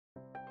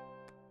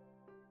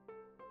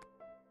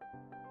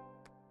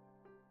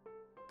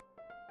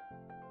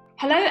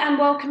Hello and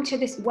welcome to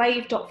this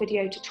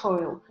Wave.video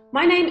tutorial.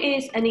 My name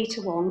is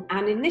Anita Wong,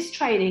 and in this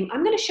training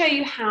I'm going to show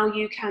you how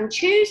you can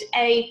choose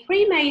a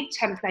pre-made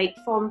template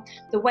from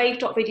the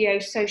Wave.video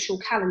social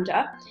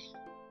calendar,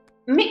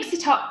 mix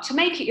it up to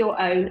make it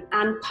your own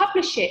and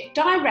publish it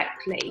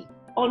directly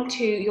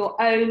onto your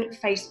own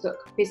Facebook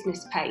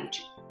business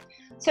page.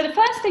 So the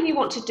first thing you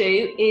want to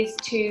do is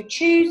to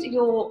choose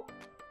your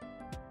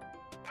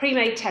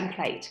pre-made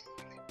template.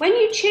 When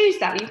you choose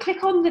that, you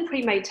click on the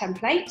pre-made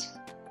template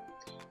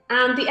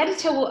and the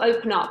editor will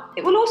open up.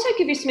 It will also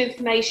give you some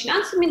information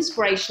and some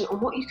inspiration on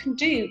what you can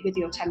do with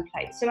your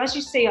template. So as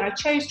you see, I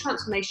chose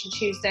Transformation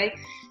Tuesday.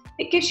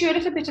 It gives you a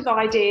little bit of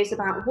ideas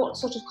about what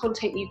sort of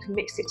content you can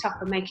mix it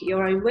up and make it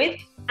your own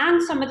with,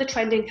 and some of the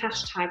trending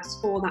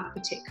hashtags for that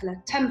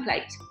particular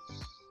template.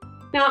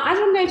 Now, as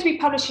I'm going to be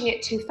publishing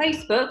it to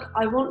Facebook,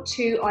 I want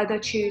to either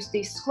choose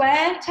the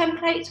square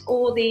template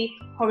or the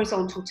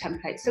horizontal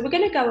template. So we're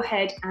going to go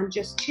ahead and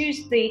just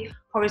choose the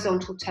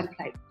horizontal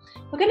template.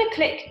 We're going to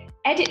click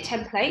Edit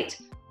Template,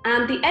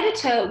 and the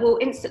editor will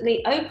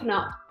instantly open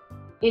up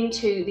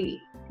into the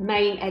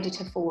main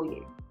editor for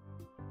you.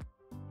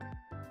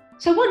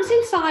 So once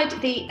inside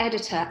the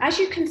editor, as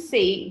you can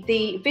see,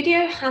 the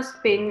video has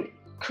been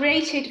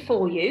created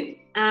for you,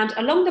 and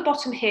along the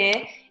bottom here,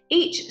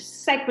 each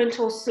segment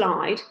or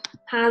slide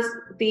has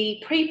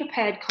the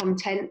pre-prepared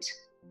content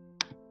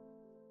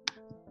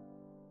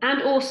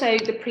and also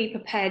the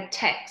pre-prepared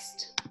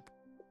text.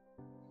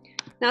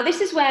 Now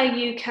this is where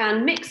you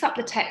can mix up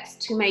the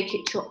text to make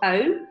it your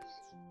own,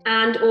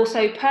 and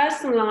also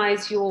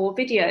personalize your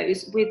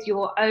videos with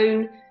your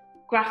own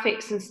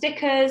graphics and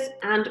stickers,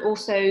 and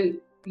also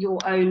your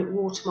own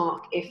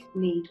watermark if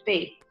need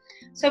be.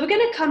 So we're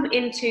going to come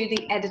into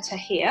the editor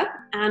here,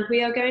 and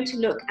we are going to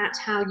look at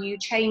how you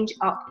change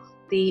up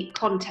the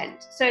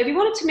content. So if you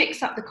wanted to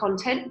mix up the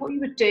content, what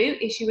you would do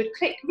is you would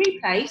click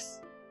Replace.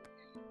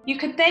 You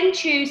could then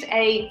choose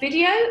a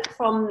video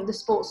from the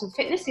sports and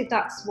fitness if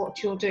that's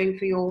what you're doing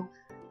for your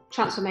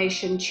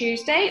Transformation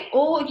Tuesday,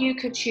 or you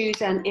could choose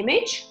an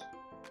image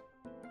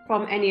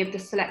from any of the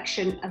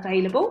selection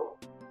available.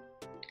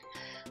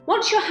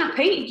 Once you're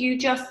happy, you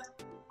just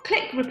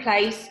click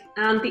Replace,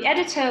 and the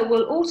editor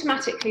will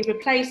automatically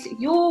replace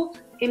your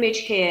image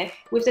here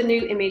with the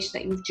new image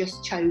that you've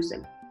just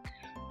chosen.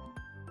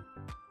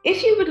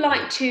 If you would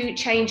like to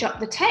change up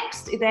the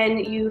text, then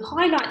you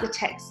highlight the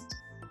text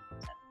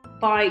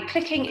by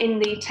clicking in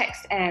the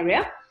text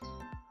area,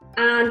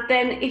 and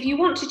then if you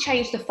want to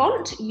change the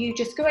font, you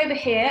just go over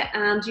here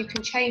and you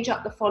can change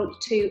up the font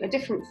to a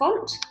different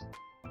font,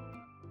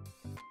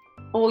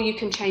 or you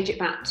can change it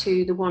back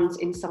to the ones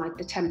inside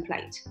the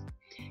template.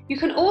 You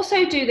can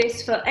also do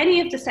this for any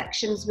of the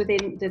sections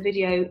within the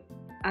video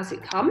as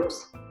it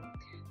comes.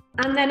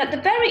 And then at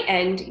the very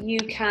end, you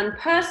can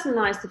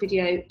personalize the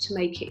video to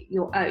make it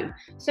your own.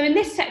 So in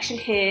this section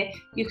here,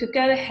 you could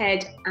go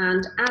ahead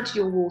and add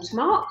your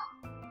watermark,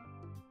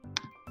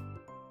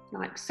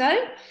 like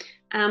so.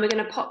 And we're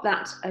going to pop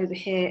that over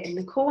here in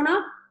the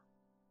corner.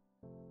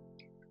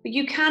 But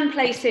you can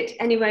place it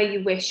anywhere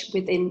you wish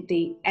within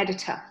the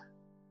editor.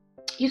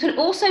 You can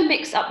also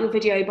mix up your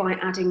video by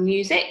adding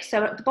music.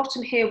 So at the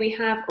bottom here, we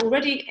have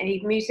already a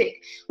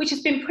music which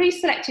has been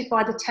pre-selected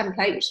by the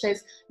template, which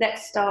says,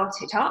 let's start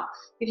it up.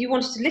 If you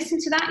wanted to listen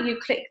to that, you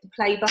click the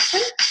play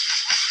button.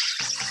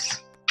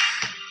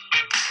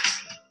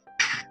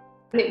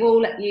 And it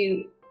will let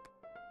you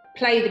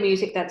play the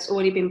music that's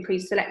already been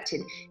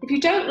pre-selected. If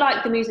you don't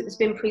like the music that's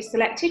been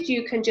pre-selected,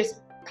 you can just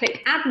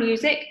click Add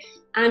Music,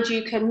 and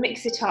you can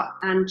mix it up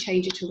and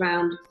change it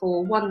around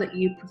for one that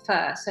you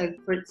prefer. So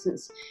for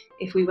instance,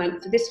 if we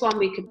went for this one,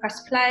 we could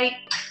press play.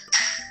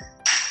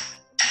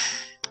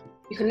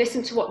 You can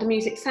listen to what the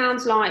music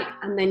sounds like,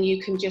 and then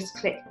you can just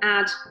click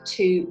add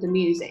to the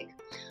music.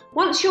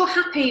 Once you're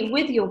happy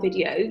with your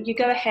video, you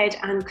go ahead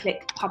and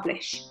click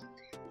publish.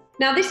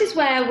 Now this is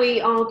where we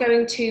are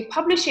going to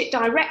publish it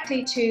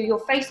directly to your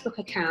Facebook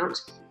account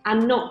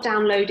and not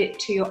download it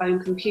to your own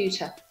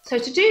computer. So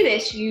to do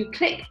this, you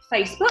click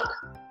Facebook,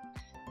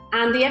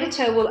 and the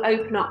editor will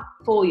open up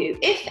for you.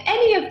 If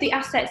any of the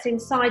assets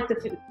inside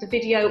the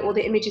video or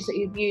the images that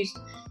you've used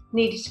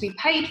needed to be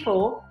paid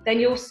for, then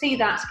you'll see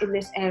that in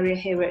this area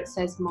here where it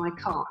says My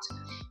Cart.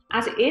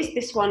 As it is,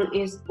 this one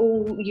is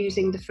all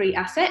using the free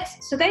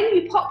assets. So then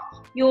you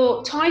pop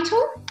your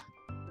title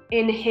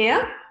in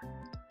here.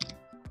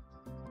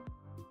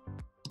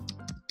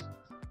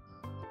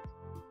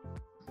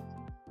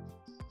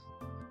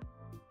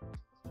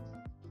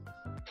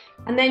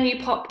 And then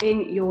you pop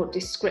in your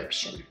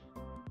description.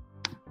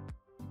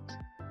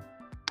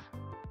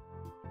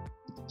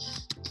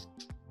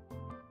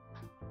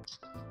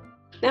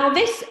 Now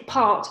this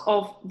part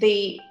of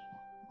the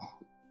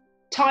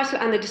title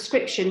and the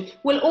description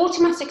will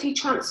automatically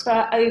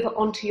transfer over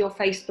onto your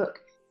Facebook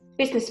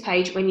business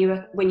page when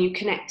you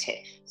connect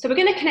it. So we're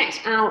going to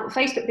connect our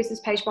Facebook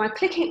business page by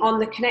clicking on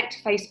the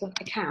Connect Facebook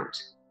account.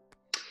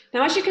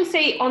 Now as you can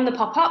see on the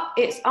pop-up,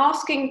 it's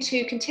asking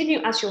to continue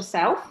as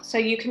yourself, so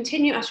you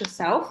continue as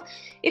yourself.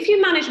 If you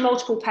manage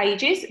multiple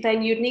pages,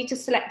 then you'd need to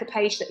select the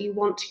page that you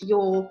want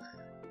your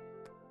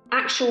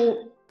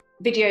actual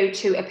video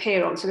to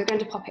appear on. So we're going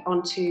to pop it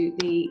onto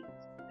the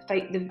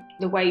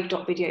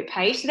Wave.video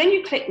page. So then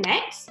you click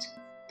next,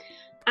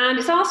 and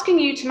it's asking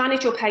you to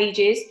manage your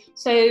pages.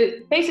 So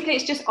basically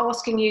it's just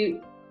asking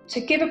you to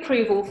give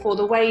approval for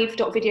the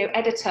Wave.video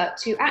editor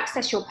to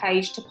access your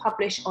page to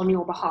publish on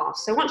your behalf.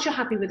 So once you're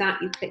happy with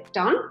that, you click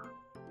done.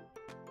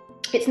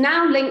 It's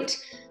now linked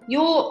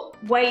your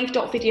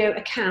Wave.video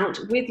account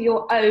with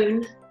your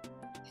own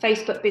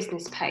Facebook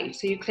business page.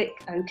 So you click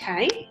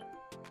OK.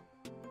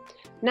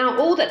 Now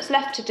all that's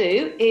left to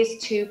do is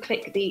to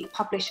click the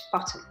publish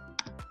button.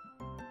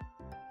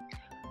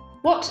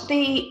 What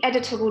the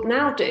editor will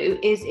now do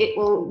is it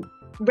will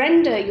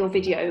render your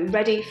video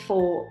ready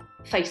for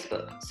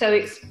Facebook. So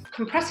it's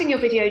compressing your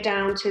video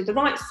down to the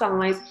right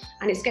size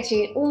and it's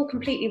getting it all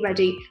completely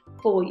ready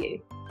for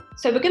you.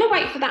 So we're going to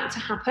wait for that to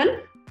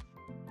happen.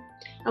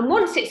 And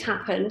once it's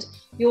happened,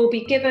 you'll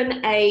be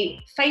given a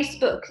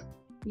Facebook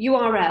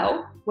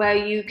URL where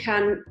you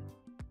can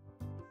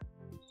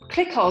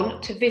click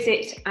on to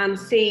visit and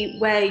see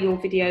where your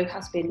video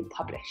has been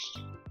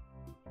published.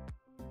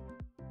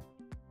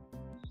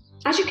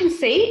 As you can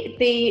see,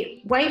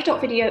 the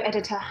Wave.video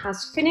editor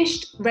has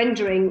finished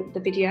rendering the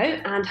video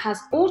and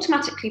has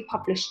automatically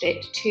published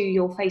it to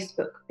your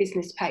Facebook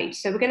business page.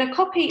 So we're going to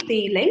copy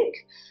the link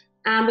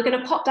and we're going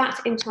to pop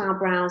that into our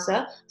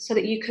browser so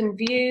that you can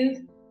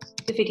view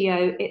the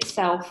video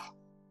itself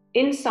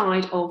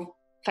inside of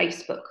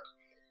Facebook.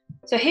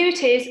 So here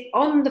it is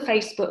on the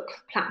Facebook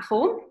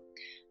platform,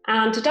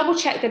 and to double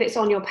check that it's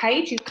on your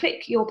page, you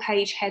click your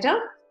page header.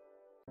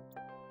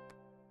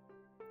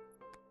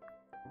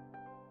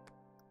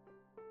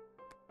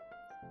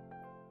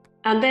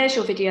 And there's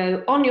your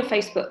video on your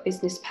Facebook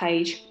business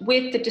page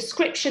with the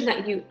description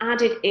that you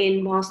added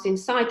in whilst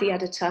inside the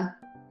editor,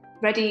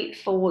 ready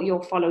for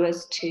your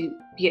followers to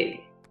view.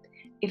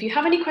 If you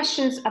have any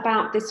questions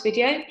about this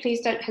video,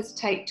 please don't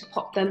hesitate to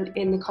pop them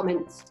in the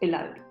comments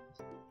below.